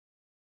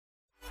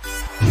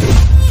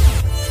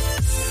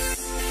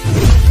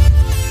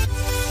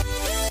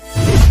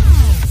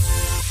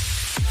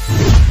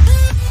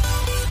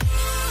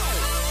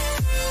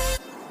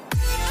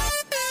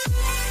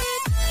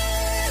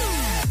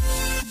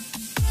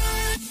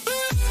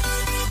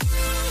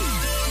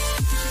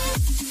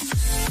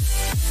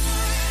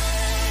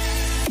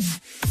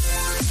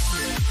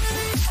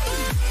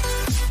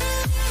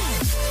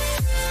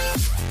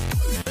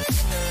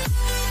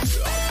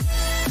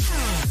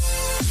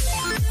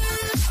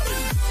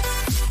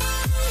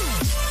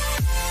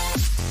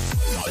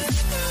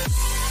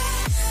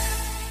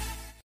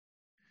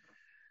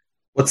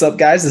What's up,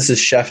 guys? This is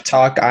Sheff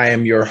Talk. I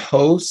am your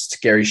host,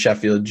 Gary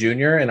Sheffield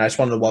Jr., and I just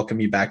wanted to welcome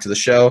you back to the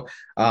show.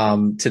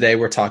 Today,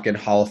 we're talking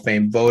Hall of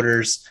Fame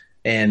voters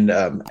and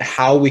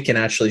how we can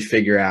actually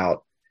figure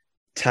out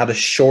how to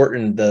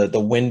shorten the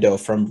window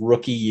from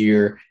rookie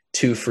year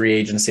to free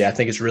agency. I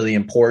think it's really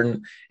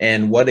important,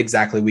 and what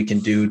exactly we can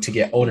do to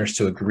get owners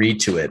to agree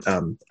to it.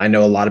 I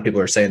know a lot of people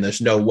are saying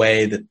there's no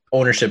way that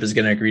ownership is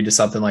going to agree to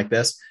something like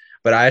this,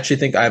 but I actually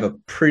think I have a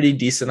pretty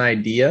decent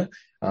idea.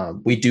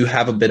 We do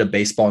have a bit of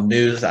baseball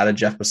news out of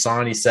Jeff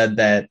Passan. He said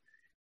that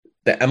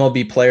the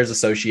MLB Players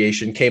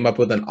Association came up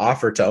with an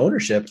offer to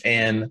ownership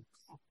and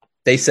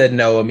they said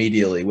no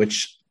immediately,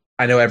 which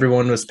I know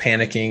everyone was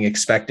panicking,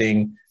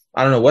 expecting.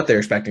 I don't know what they're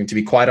expecting, to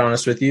be quite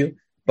honest with you,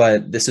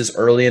 but this is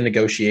early in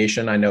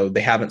negotiation. I know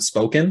they haven't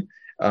spoken.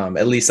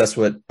 At least that's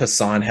what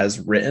Passan has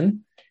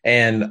written.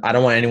 And I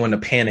don't want anyone to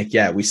panic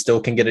yet. We still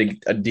can get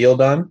a deal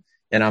done,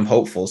 and I'm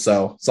hopeful.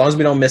 So as long as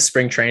we don't miss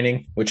spring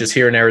training, which is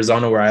here in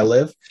Arizona where I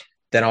live,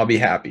 then I'll be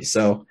happy.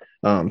 So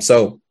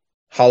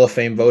Hall of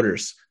Fame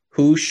voters,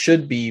 who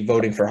should be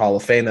voting for Hall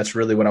of Fame? That's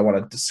really what I want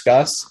to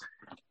discuss,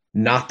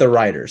 not the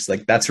writers.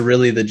 Like, that's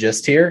really the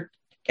gist here.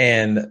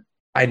 And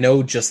I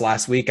know just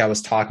last week I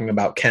was talking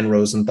about Ken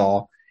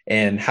Rosenthal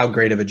and how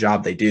great of a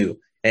job they do.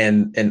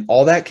 And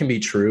all that can be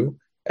true.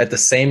 At the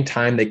same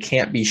time, they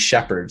can't be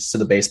shepherds to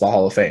the Baseball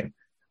Hall of Fame.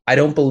 I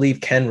don't believe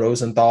Ken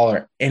Rosenthal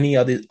or any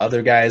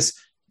other guys,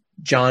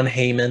 John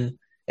Heyman,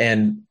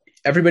 and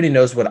everybody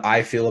knows what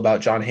I feel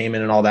about John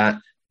Heyman and all that.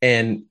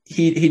 And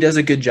he does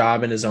a good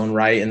job in his own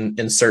right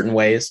in certain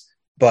ways.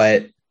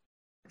 But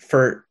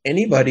for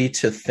anybody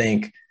to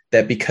think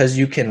that because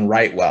you can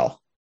write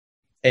well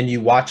and you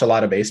watch a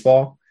lot of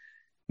baseball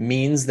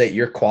means that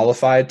you're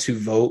qualified to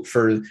vote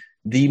for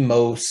the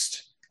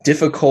most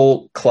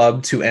difficult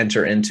club to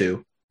enter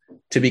into,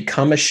 to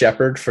become a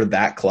shepherd for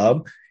that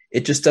club,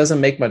 it just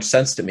doesn't make much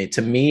sense to me.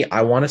 To me,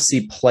 I want to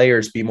see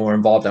players be more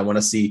involved. I want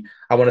to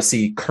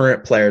see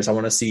current players. I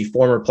want to see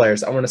former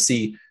players. I want to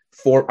see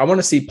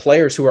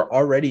players who are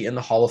already in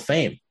the Hall of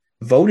Fame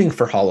voting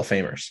for Hall of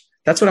Famers.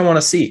 That's what I want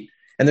to see.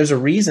 And there's a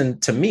reason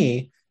to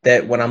me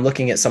that when I'm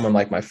looking at someone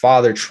like my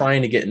father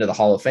trying to get into the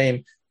Hall of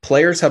Fame,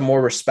 players have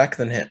more respect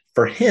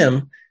for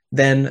him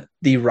than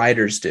the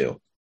writers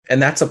do.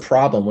 And that's a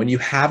problem. When you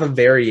have a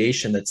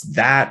variation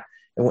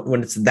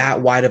when it's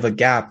that wide of a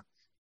gap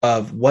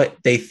of what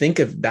they think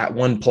of that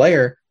one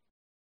player,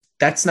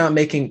 that's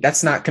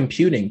not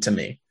computing to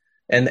me.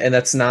 And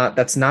that's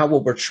not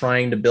what we're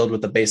trying to build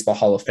with the Baseball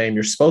Hall of Fame.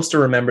 You're supposed to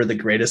remember the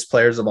greatest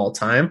players of all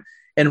time.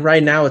 And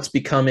right now it's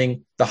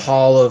becoming the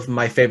hall of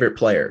my favorite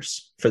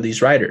players for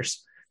these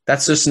writers.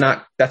 That's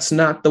not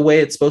the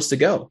way it's supposed to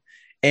go.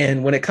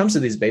 And when it comes to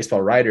these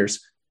baseball writers,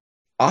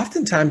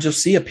 oftentimes you'll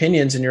see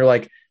opinions and you're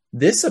like,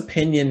 this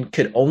opinion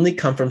could only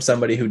come from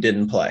somebody who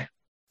didn't play.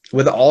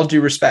 With all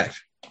due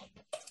respect,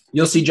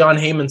 you'll see John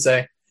Heyman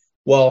say,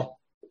 well,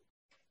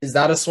 is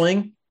that a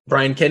swing?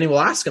 Brian Kenny will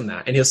ask him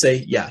that, and he'll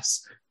say,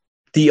 yes.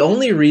 The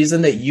only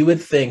reason that you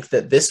would think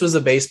that this was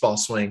a baseball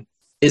swing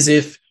is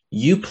if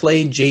you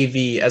played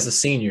JV as a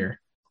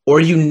senior or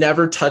you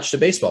never touched a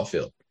baseball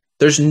field.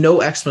 There's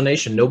no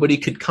explanation. Nobody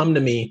could come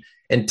to me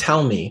and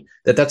tell me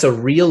that that's a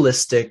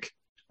realistic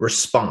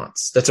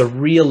response. That's a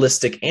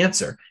realistic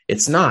answer.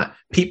 It's not.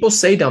 People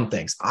say dumb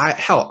things.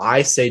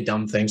 I say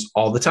dumb things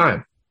all the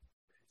time.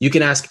 You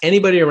can ask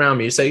anybody around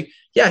me. You say,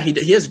 yeah,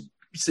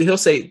 he'll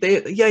say,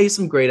 he has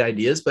some great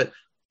ideas, but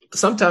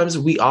sometimes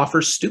we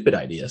offer stupid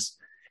ideas.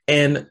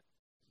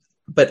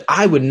 But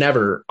I would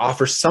never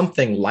offer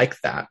something like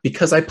that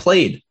because I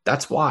played.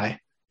 That's why.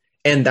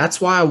 And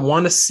that's why I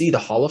want to see the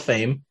Hall of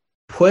Fame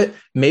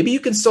maybe you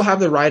can still have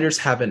the writers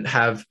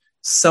have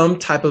some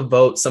type of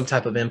vote, some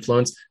type of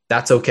influence.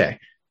 That's okay.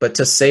 But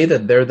to say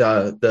that they're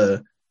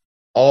the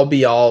all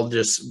be all,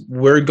 just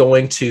we're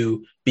going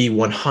to be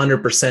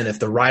 100%. If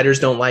the writers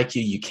don't like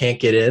you, you can't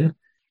get in.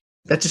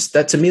 That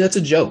to me, that's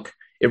a joke.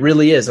 It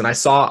really is. And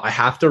I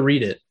have to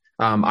read it.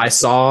 I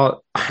saw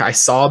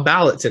a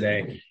ballot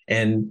today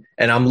and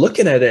I'm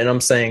looking at it and I'm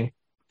saying,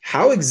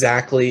 how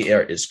exactly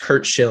is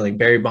Kurt Schilling,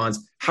 Barry Bonds?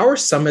 How are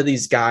some of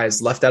these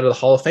guys left out of the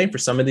Hall of Fame for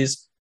some of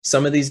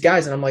these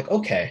guys? And I'm like,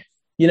 okay,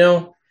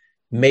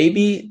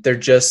 maybe they're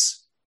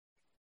just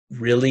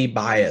really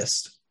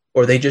biased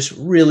or they just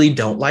really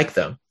don't like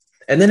them.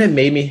 And then it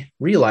made me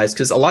realize,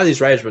 because a lot of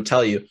these writers will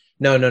tell you,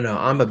 no,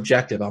 I'm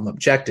objective.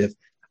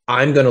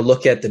 I'm going to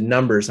look at the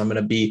numbers. I'm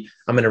going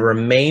to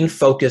remain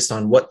focused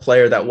on what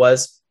player that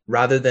was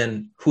rather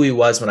than who he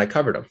was when I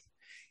covered him.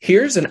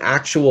 Here's an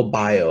actual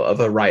bio of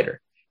a writer.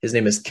 His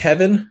name is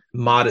Kevin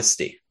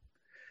Modesty.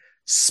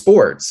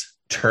 Sports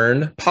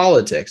turned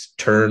politics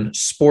turned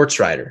sports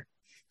writer.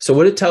 So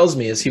what it tells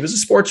me is he was a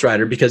sports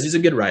writer because he's a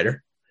good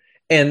writer.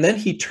 And then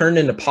he turned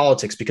into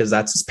politics because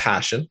that's his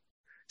passion,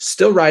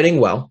 still writing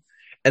well.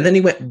 And then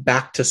he went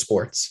back to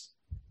sports.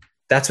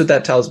 That's what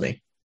that tells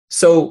me.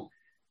 So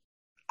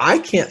I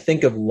can't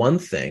think of one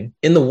thing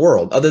in the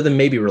world, other than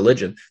maybe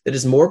religion, that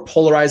is more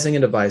polarizing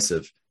and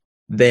divisive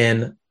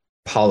than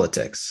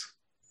politics.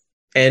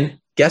 And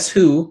guess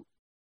who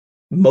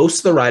most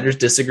of the writers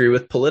disagree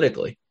with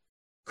politically?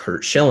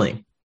 Curt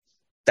Schilling.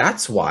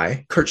 That's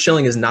why Curt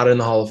Schilling is not in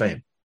the Hall of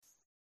Fame.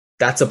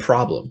 That's a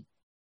problem.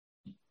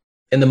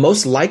 And the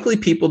most likely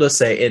people to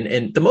say,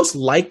 and the most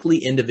likely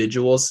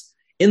individuals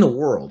in the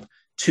world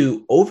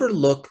to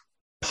overlook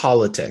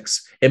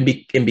politics and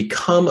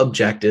become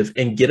objective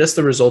and get us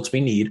the results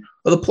we need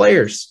are the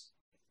players.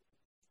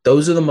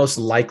 Those are the most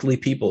likely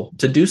people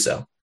to do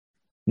so,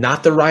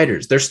 not the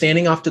writers. They're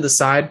standing off to the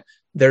side.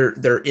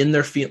 They're in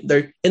their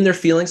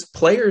feelings.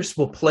 Players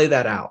will play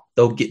that out.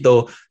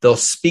 They'll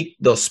speak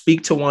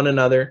to one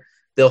another.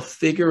 They'll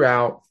figure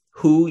out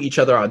who each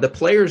other are. The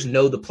players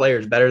know the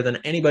players better than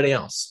anybody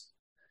else.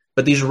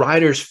 But these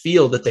writers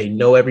feel that they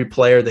know every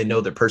player. They know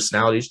their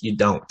personalities. You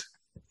don't.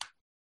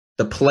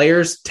 The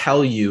players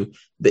tell you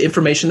the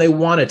information they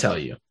want to tell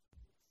you.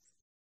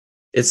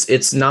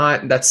 That's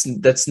not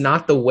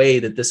the way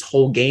that this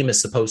whole game is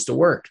supposed to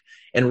work.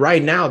 And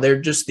right now, they're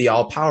just the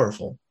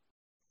all-powerful.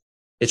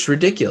 It's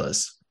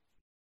ridiculous.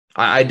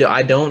 I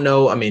don't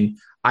know. I mean,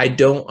 I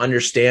don't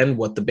understand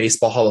what the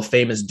Baseball Hall of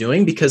Fame is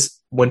doing,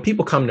 because when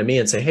people come to me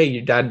and say, hey,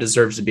 your dad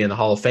deserves to be in the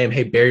Hall of Fame.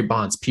 Hey, Barry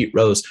Bonds, Pete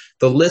Rose,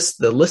 the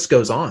list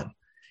goes on.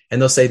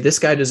 And they'll say, this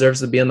guy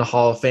deserves to be in the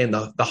Hall of Fame.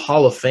 The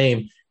Hall of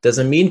Fame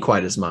doesn't mean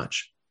quite as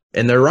much.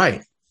 And they're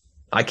right.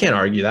 I can't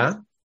argue that.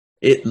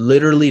 It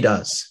literally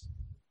does.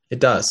 It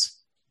does.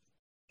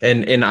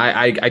 And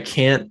I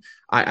can't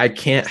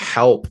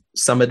help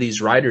some of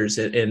these writers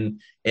and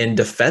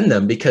defend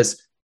them,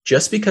 because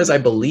just because I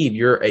believe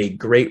you're a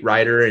great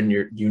writer and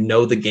you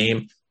know the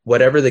game,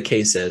 whatever the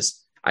case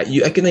is, I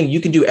think you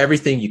can do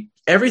everything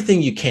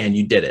you can.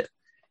 You did it.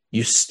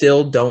 You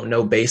still don't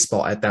know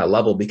baseball at that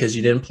level because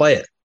you didn't play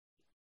it.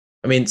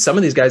 I mean, some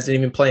of these guys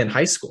didn't even play in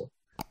high school.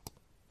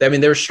 I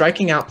mean, they were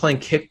striking out playing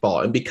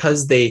kickball, and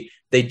because they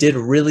did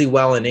really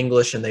well in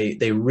English, and they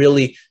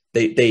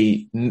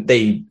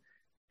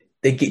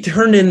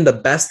turned in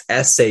the best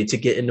essay to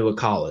get into a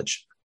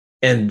college.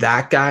 And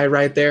that guy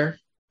right there,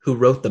 who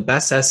wrote the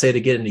best essay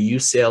to get into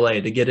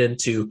UCLA, to get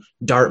into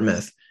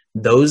Dartmouth,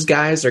 those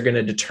guys are going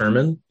to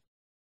determine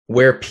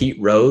where Pete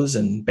Rose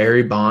and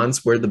Barry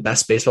Bonds, where the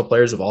best baseball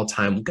players of all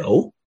time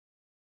go.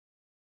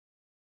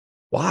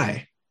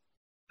 Why?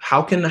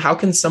 How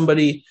can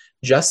somebody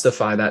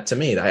justify that to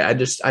me? I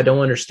don't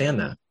understand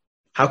that.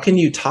 How can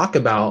you talk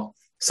about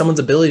someone's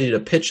ability to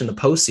pitch in the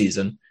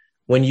postseason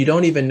when you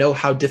don't even know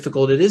how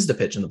difficult it is to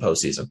pitch in the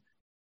postseason?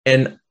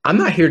 And I'm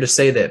not here to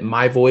say that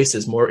my voice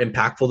is more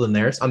impactful than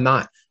theirs. I'm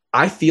not.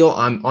 I feel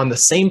I'm on the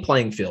same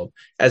playing field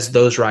as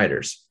those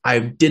writers. I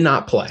did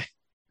not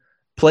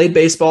played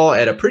baseball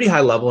at a pretty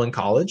high level in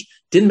college,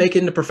 didn't make it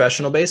into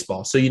professional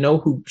baseball. So you know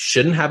who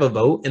shouldn't have a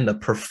vote in the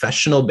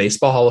Professional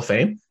Baseball Hall of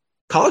Fame?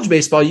 College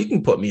baseball, you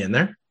can put me in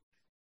there.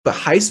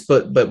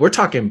 But we're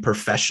talking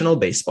professional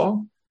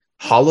baseball,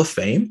 Hall of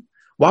Fame.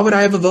 Why would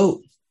I have a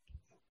vote?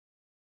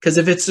 Because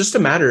if it's just a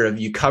matter of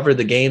you cover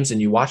the games and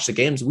you watch the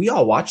games, we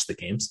all watch the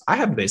games. I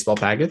have a baseball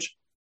package.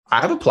 I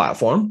have a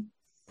platform.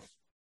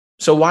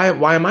 So why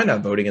am I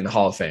not voting in the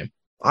Hall of Fame?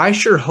 I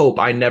sure hope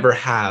I never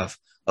have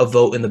a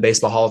vote in the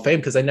Baseball Hall of Fame,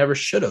 because I never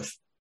should have.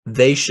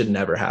 They should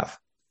never have.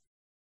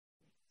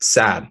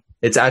 Sad.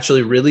 It's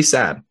actually really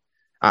sad.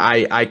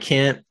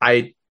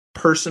 I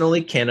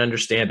personally can't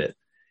understand it.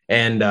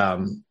 And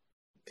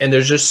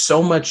there's just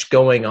so much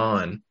going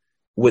on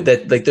with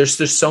that. Like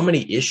there's so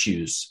many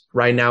issues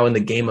right now in the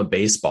game of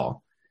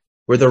baseball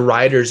where the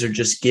writers are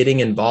just getting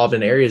involved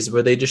in areas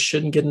where they just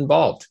shouldn't get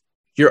involved.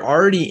 You're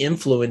already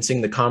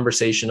influencing the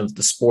conversation of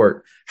the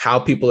sport, how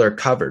people are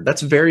covered.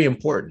 That's very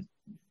important.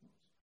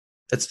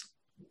 That's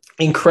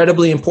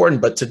incredibly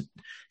important. But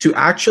to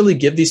actually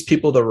give these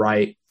people the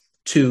right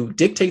to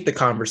dictate the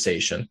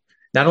conversation,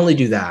 not only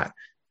do that,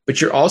 but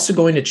you're also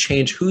going to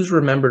change who's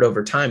remembered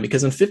over time,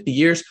 because in 50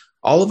 years,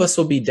 all of us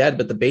will be dead,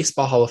 but the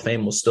Baseball Hall of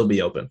Fame will still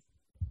be open.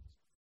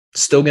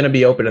 Still going to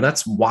be open. And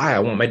that's why I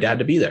want my dad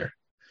to be there.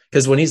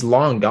 Because when he's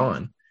long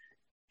gone,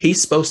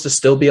 he's supposed to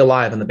still be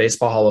alive in the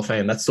Baseball Hall of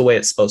Fame. That's the way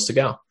it's supposed to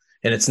go.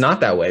 And it's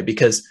not that way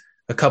because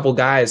a couple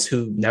guys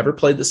who never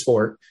played the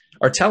sport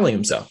are telling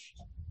him so.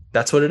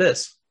 That's what it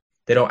is.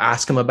 They don't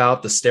ask him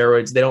about the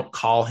steroids. They don't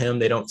call him.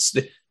 They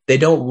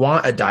don't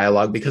want a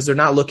dialogue because they're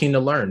not looking to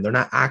learn. They're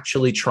not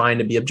actually trying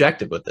to be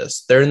objective with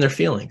this. They're in their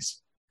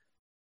feelings.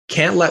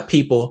 Can't let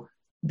people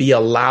be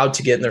allowed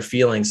to get in their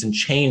feelings and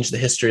change the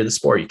history of the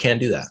sport. You can't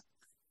do that.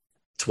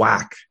 It's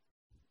whack.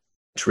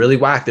 It's really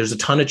whack. There's a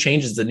ton of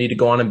changes that need to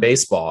go on in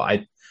baseball.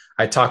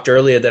 I talked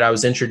earlier that I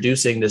was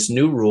introducing this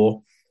new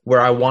rule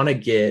where I want to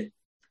get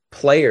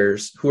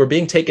players who are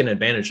being taken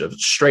advantage of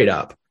straight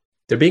up.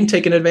 They're being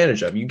taken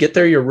advantage of. You get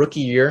there your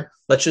rookie year.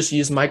 Let's just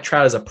use Mike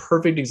Trout as a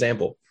perfect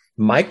example.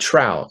 Mike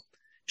Trout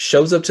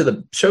shows up to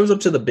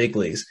the big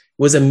leagues,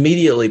 was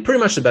immediately pretty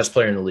much the best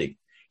player in the league.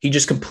 He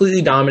just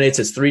completely dominates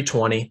his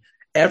 320.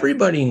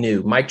 Everybody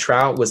knew Mike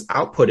Trout was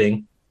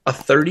outputting a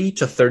 $30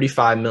 to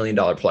 $35 million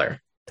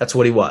player. That's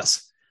what he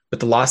was. But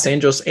the Los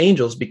Angeles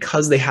Angels,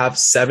 because they have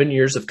 7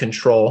 years of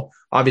control,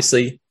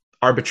 obviously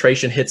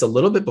arbitration hits a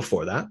little bit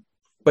before that,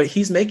 but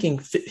he's making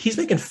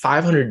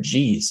 500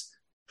 G's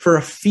for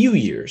a few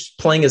years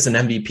playing as an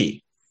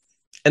MVP.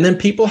 And then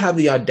people have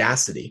the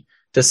audacity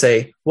to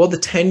say, well, the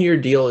 10-year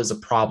deal is a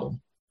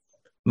problem.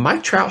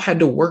 Mike Trout had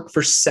to work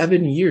for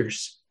 7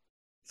 years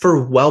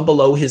for well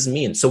below his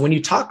means. So when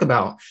you talk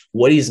about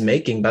what he's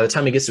making by the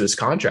time he gets to his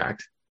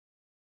contract,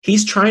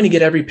 he's trying to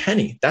get every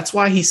penny. That's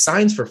why he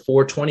signs for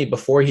 $420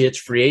 before he hits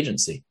free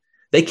agency.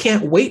 They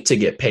can't wait to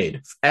get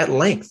paid at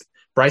length.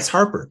 Bryce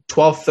Harper,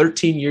 12,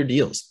 13-year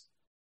deals.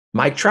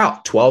 Mike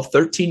Trout, 12,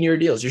 13-year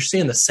deals. You're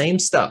seeing the same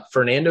stuff.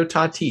 Fernando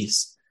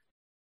Tatis,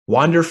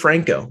 Wander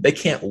Franco, they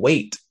can't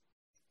wait.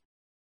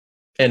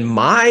 And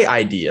my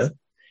idea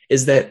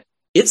is that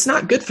it's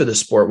not good for the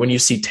sport when you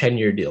see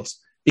 10-year deals,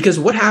 because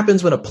what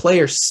happens when a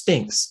player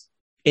stinks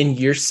in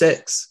year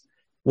 6?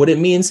 What it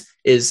means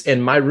is,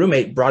 and my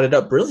roommate brought it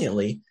up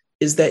brilliantly,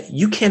 is that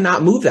you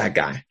cannot move that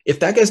guy.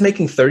 If that guy's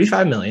making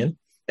 $35 million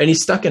and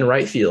he's stuck in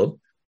right field,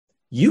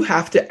 you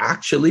have to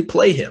actually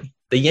play him.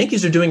 The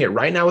Yankees are doing it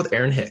right now with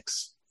Aaron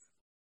Hicks.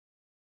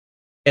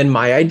 And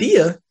my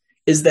idea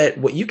is that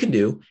what you can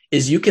do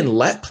is you can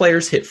let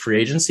players hit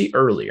free agency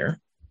earlier,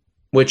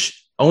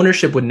 which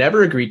ownership would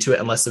never agree to it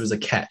unless there was a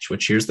catch,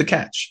 which here's the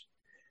catch.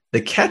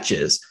 The catch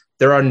is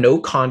there are no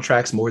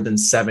contracts more than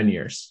 7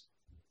 years,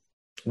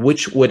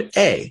 which would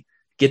A,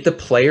 get the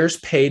players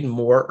paid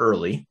more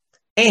early,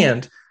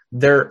 and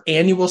their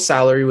annual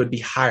salary would be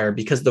higher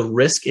because the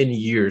risk in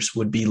years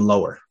would be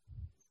lower.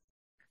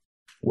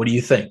 What do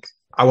you think?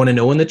 I want to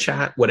know in the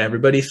chat what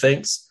everybody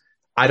thinks.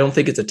 I don't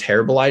think it's a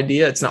terrible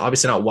idea. It's not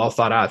obviously not well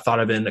thought out. I thought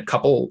of it in a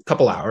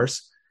couple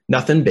hours,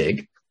 nothing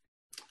big.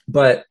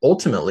 But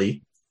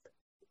ultimately,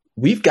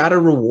 we've got to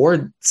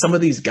reward some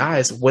of these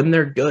guys when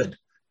they're good.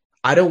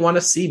 I don't want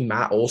to see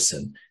Matt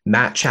Olson,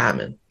 Matt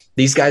Chapman,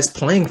 these guys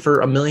playing for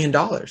 $1 million.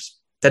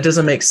 That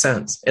doesn't make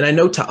sense. And I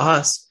know to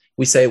us,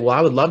 we say, well,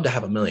 I would love to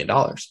have $1 million,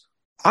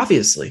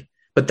 obviously,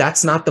 but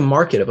that's not the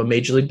market of a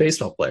Major League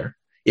Baseball player.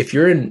 If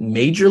you're in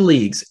major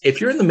leagues, if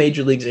you're in the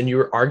major leagues and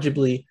you're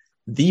arguably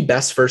the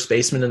best first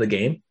baseman in the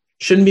game,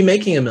 shouldn't be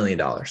making $1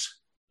 million.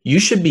 You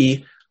should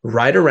be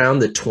right around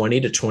the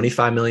 $20 to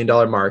 $25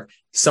 million mark,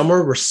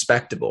 somewhere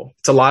respectable.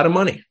 It's a lot of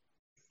money,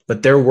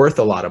 but they're worth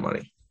a lot of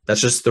money.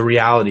 That's just the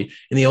reality.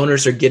 And the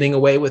owners are getting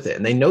away with it,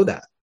 and they know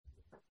that.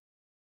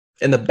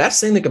 And the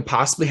best thing that could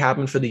possibly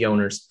happen for the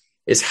owners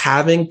is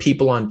having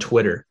people on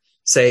Twitter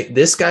say,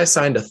 this guy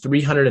signed a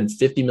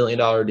 $350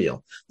 million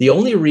deal. The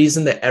only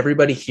reason that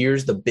everybody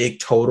hears the big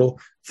total,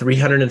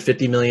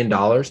 $350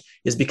 million,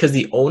 is because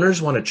the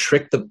owners want to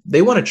trick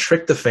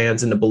the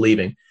fans into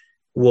believing,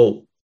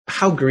 well,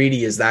 how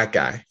greedy is that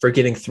guy for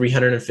getting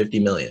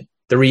 $350 million?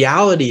 The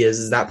reality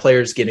is that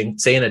player is getting,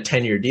 say in a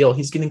 10-year deal,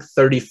 he's getting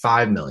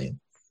 $35 million.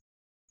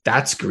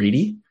 That's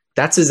greedy.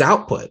 That's his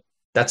output.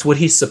 That's what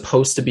he's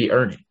supposed to be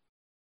earning.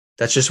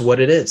 That's just what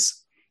it is.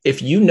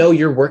 If you know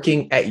you're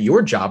working at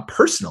your job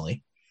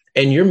personally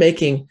and you're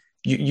making,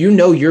 you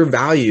know your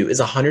value is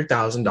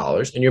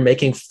 $100,000 and you're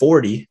making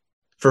 40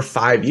 for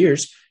 5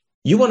 years,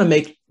 you want to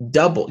make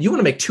double. You want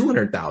to make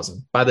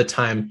 200,000 by the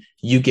time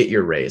you get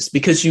your raise,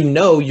 because you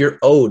know you're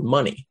owed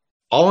money,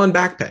 all on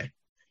back pay.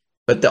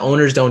 But the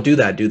owners don't do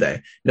that, do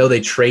they? No, they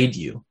trade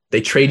you.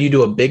 They trade you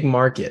to a big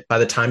market by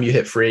the time you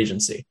hit free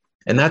agency.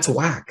 And that's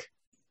whack.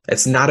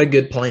 It's not a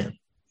good plan.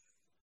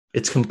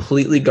 It's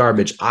completely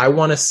garbage. I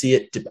want to see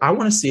it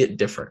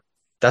different.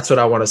 That's what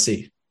I want to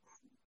see.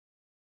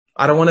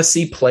 I don't want to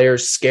see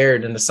players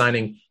scared into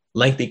signing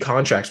lengthy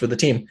contracts with the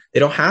team. They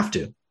don't have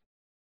to.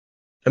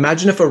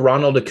 Imagine if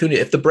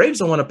if the Braves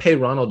don't want to pay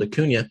Ronald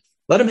Acuna,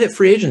 let him hit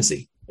free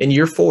agency in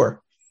year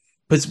 4.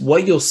 Because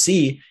what you'll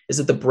see is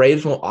that the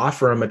Braves won't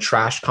offer him a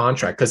trash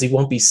contract because he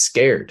won't be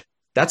scared.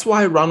 That's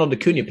why Ronald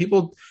Acuna,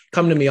 people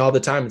come to me all the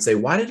time and say,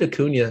 why did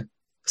Acuna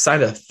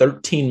sign a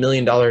 $13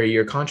 million a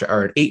year contract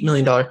or an $8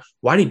 million?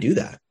 Why did he do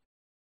that?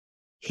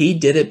 He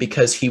did it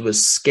because he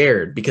was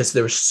scared, because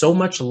there was so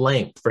much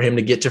length for him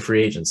to get to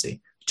free agency,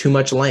 too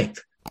much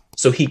length.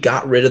 So he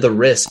got rid of the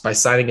risk by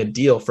signing a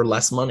deal for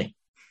less money.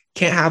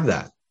 Can't have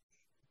that.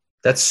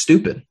 That's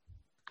stupid.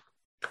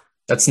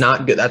 That's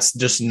not good. That's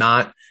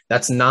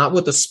not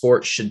what the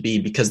sport should be,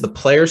 because the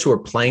players who are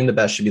playing the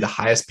best should be the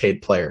highest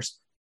paid players.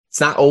 It's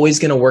not always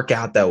going to work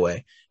out that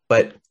way,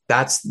 but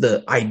that's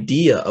the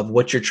idea of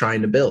what you're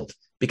trying to build,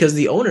 because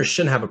the owners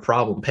shouldn't have a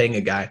problem paying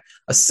a guy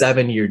a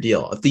 7-year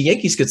deal. If the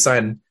Yankees could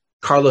sign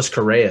Carlos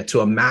Correa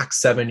to a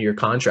max 7-year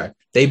contract,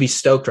 they'd be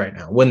stoked right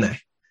now, wouldn't they?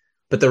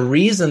 But the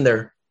reason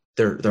they're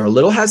a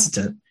little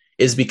hesitant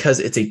is because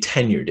it's a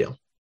 10-year deal.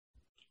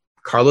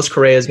 Carlos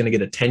Correa is going to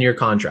get a 10-year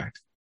contract.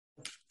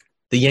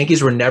 The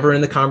Yankees were never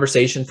in the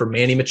conversation for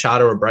Manny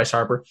Machado or Bryce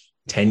Harper.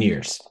 10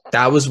 years.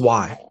 That was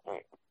why.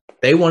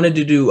 They wanted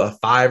to do a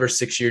 5 or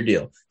 6 year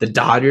deal. The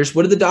Dodgers,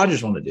 what did the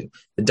Dodgers want to do?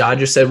 The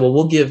Dodgers said, well,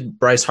 we'll give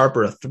Bryce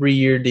Harper a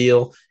 3-year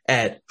deal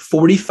at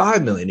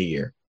 $45 million a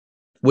year,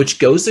 which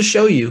goes to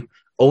show you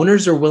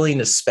owners are willing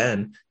to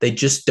spend. They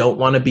just don't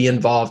want to be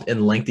involved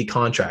in lengthy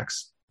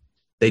contracts.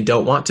 They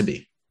don't want to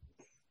be.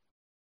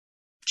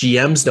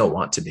 GMs don't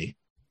want to be,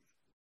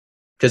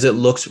 because it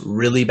looks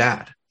really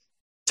bad.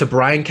 To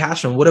Brian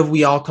Cashman, what have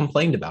we all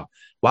complained about?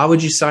 Why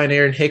would you sign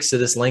Aaron Hicks to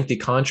this lengthy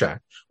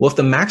contract? Well, if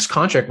the max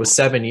contract was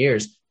 7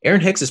 years,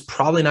 Aaron Hicks is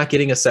probably not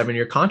getting a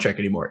 7-year contract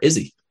anymore, is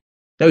he?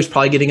 No, he's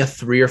probably getting a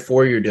 3 or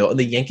 4 year deal, and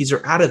the Yankees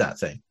are out of that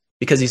thing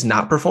because he's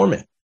not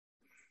performing.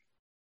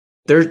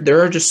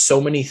 There are just so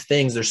many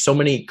things. There's so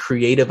many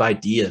creative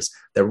ideas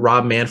that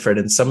Rob Manfred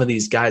and some of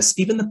these guys,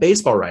 even the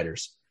baseball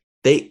writers,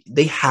 they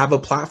have a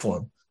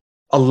platform.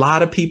 A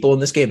lot of people in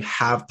this game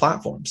have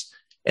platforms,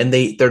 and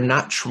we're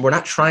not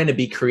trying to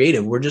be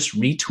creative. We're just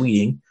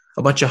retweeting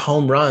a bunch of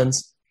home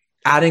runs,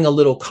 adding a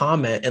little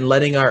comment, and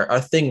letting our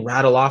thing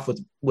rattle off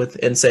with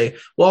and say,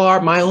 well,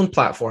 my own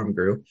platform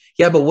grew.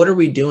 Yeah, but what are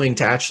we doing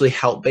to actually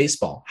help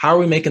baseball? How are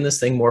we making this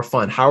thing more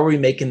fun? How are we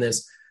making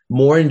this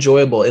more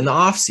enjoyable in the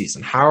off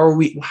season? How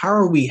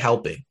are we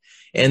helping?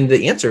 And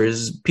the answer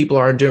is people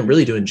aren't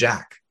really doing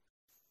jack.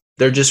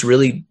 They're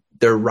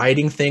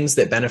writing things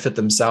that benefit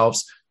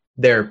themselves.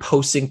 They're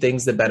posting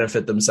things that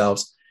benefit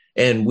themselves,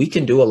 and we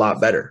can do a lot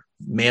better.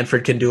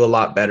 Manfred can do a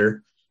lot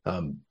better.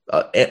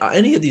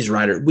 Any of these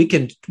writers, we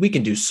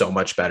can do so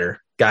much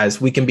better, guys.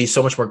 We can be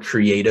so much more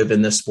creative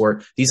in this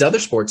sport. These other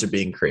sports are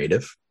being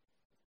creative.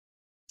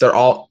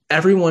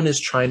 Everyone is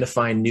trying to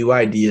find new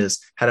ideas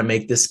how to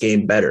make this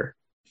game better.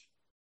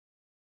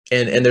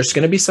 And there's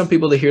going to be some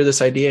people that hear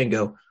this idea and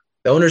go,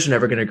 the owners are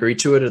never going to agree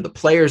to it, or the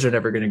players are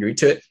never going to agree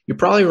to it. You're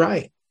probably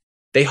right.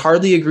 They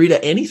hardly agree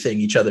to anything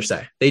each other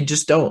say. They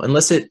just don't.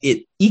 Unless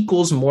it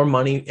equals more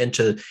money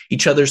into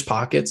each other's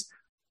pockets,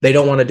 they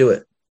don't want to do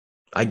it.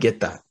 I get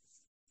that.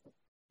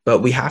 But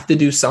we have to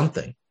do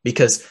something,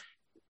 because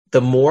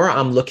the more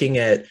I'm looking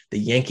at the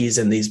Yankees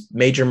and these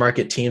major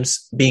market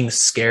teams being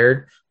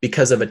scared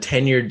because of a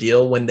 10-year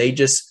deal when they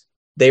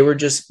were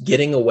just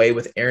getting away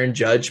with Aaron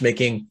Judge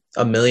making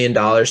 $1 million,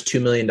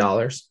 $2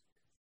 million.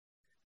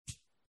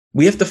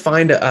 We have to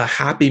find a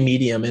happy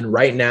medium. And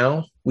right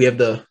now we have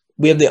the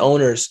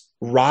owners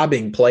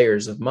robbing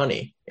players of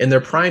money in their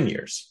prime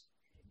years.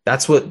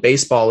 That's what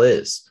baseball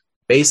is.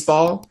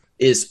 Baseball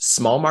is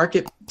small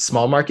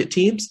market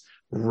teams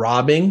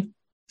robbing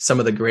some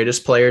of the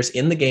greatest players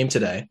in the game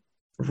today,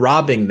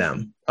 robbing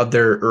them of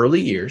their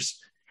early years,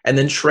 and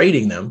then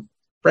trading them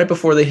right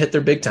before they hit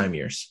their big time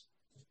years.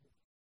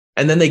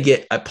 And then they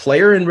get a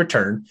player in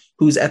return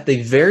who's at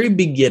the very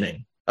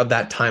beginning of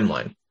that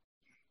timeline.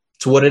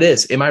 It's what it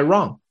is. Am I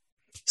wrong?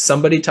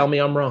 Somebody tell me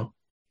I'm wrong.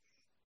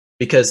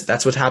 Because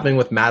that's what's happening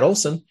with Matt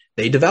Olson.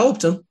 They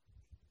developed him.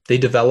 They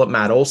developed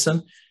Matt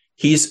Olson.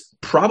 He's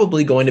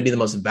probably going to be the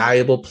most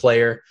valuable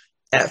player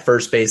at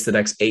first base the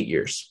next 8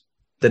 years,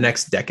 the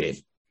next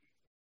decade.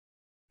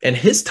 And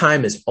his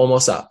time is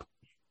almost up.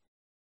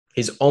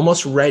 He's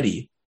almost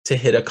ready to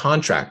hit a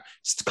contract.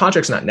 His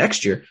contract's not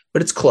next year,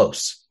 but it's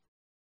close.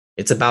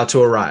 It's about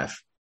to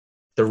arrive.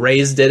 The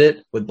Rays did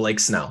it with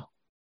Blake Snell.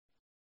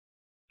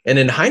 And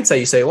in hindsight,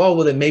 you say, well,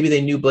 then maybe they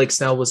knew Blake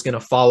Snell was going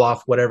to fall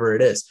off, whatever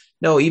it is.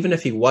 No, even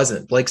if he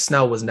wasn't, Blake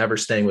Snell was never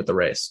staying with the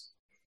Rays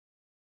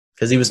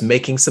because he was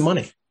making some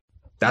money.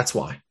 That's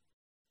why.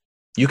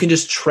 You can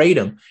just trade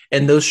him.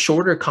 And those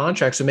shorter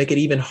contracts would make it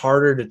even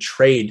harder to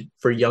trade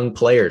for young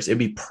players. It'd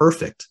be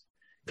perfect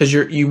because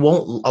you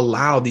won't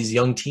allow these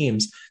young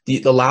teams,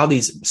 allow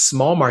these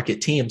small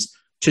market teams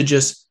to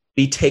just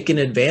be taken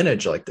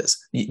advantage like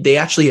this. They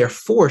actually are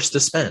forced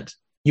to spend.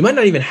 You might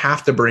not even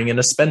have to bring in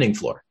a spending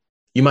floor.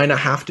 You might not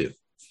have to.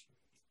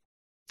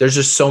 There's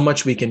just so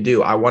much we can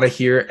do. I want to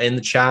hear in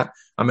the chat.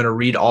 I'm going to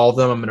read all of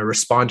them. I'm going to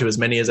respond to as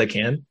many as I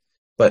can.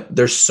 But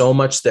there's so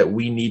much that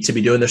we need to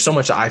be doing. There's so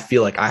much that I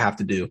feel like I have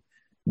to do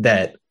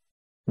that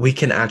we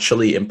can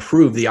actually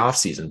improve the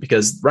offseason,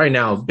 because right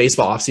now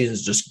baseball offseason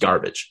is just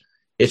garbage.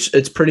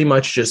 It's pretty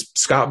much just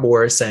Scott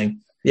Boras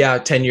saying, yeah,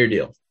 10-year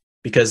deal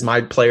because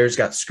my players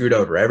got screwed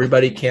over.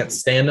 Everybody can't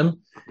stand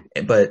him.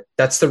 But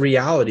that's the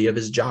reality of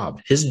his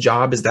job. His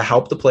job is to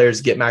help the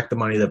players get back the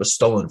money that was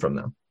stolen from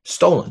them.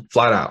 Stolen,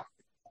 flat out.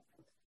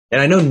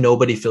 And I know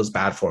nobody feels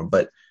bad for him,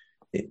 but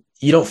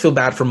you don't feel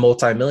bad for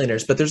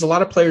multimillionaires. But there's a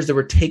lot of players that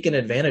were taken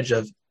advantage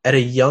of at a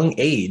young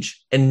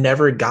age and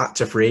never got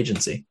to free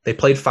agency. They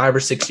played 5 or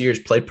 6 years,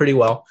 played pretty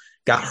well,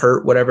 got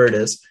hurt, whatever it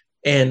is.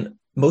 And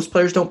most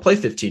players don't play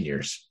 15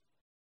 years.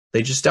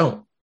 They just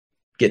don't.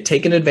 Get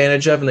taken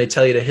advantage of, and they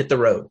tell you to hit the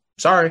road.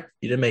 Sorry,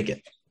 you didn't make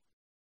it.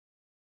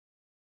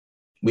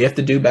 We have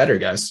to do better,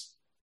 guys.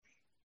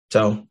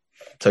 So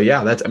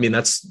yeah,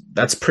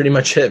 that's pretty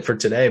much it for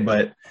today.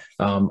 But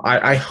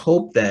I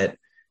hope that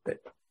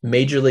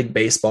Major League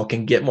Baseball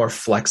can get more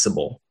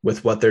flexible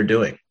with what they're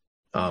doing.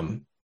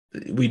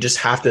 We just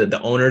have to.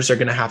 The owners are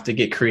going to have to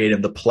get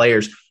creative. The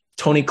players.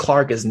 Tony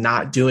Clark is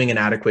not doing an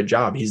adequate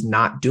job. He's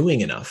not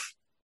doing enough.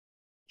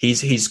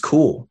 He's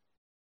cool.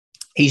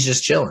 He's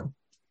just chilling.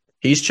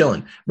 He's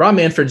chilling. Rob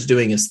Manfred's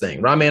doing his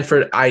thing. Rob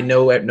Manfred, I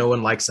know no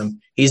one likes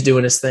him. He's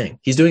doing his thing.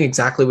 He's doing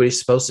exactly what he's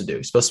supposed to do.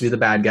 He's supposed to be the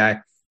bad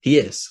guy. He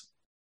is.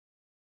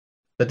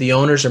 But the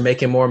owners are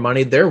making more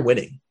money. They're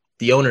winning.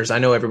 The owners, I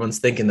know everyone's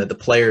thinking that the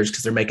players,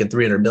 because they're making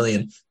 $300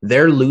 million,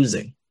 they're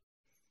losing.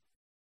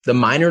 The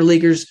minor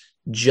leaguers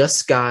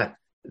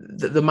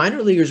the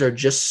minor leaguers are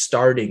just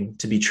starting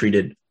to be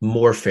treated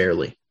more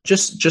fairly.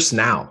 Just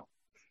now.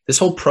 This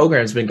whole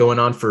program's been going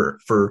on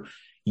for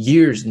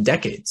years and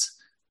decades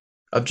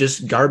of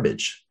just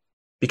garbage.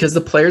 because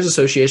the Players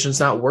Association is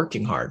not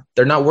working hard.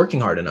 They're not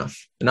working hard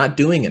enough. They're not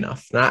doing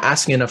enough. They're not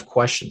asking enough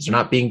questions. They're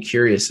not being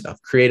curious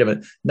enough,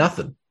 creative,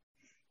 nothing.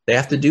 They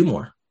have to do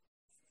more.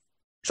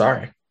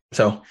 Sorry.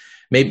 So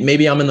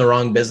maybe I'm in the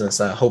wrong business.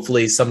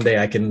 Hopefully someday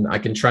I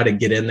can try to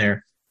get in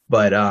there.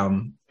 But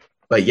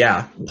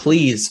yeah,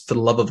 please, for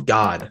the love of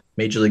God,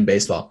 Major League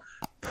Baseball,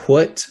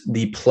 put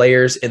the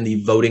players in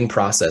the voting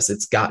process.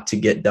 It's got to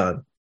get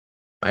done.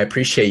 I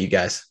appreciate you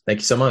guys. Thank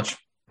you so much.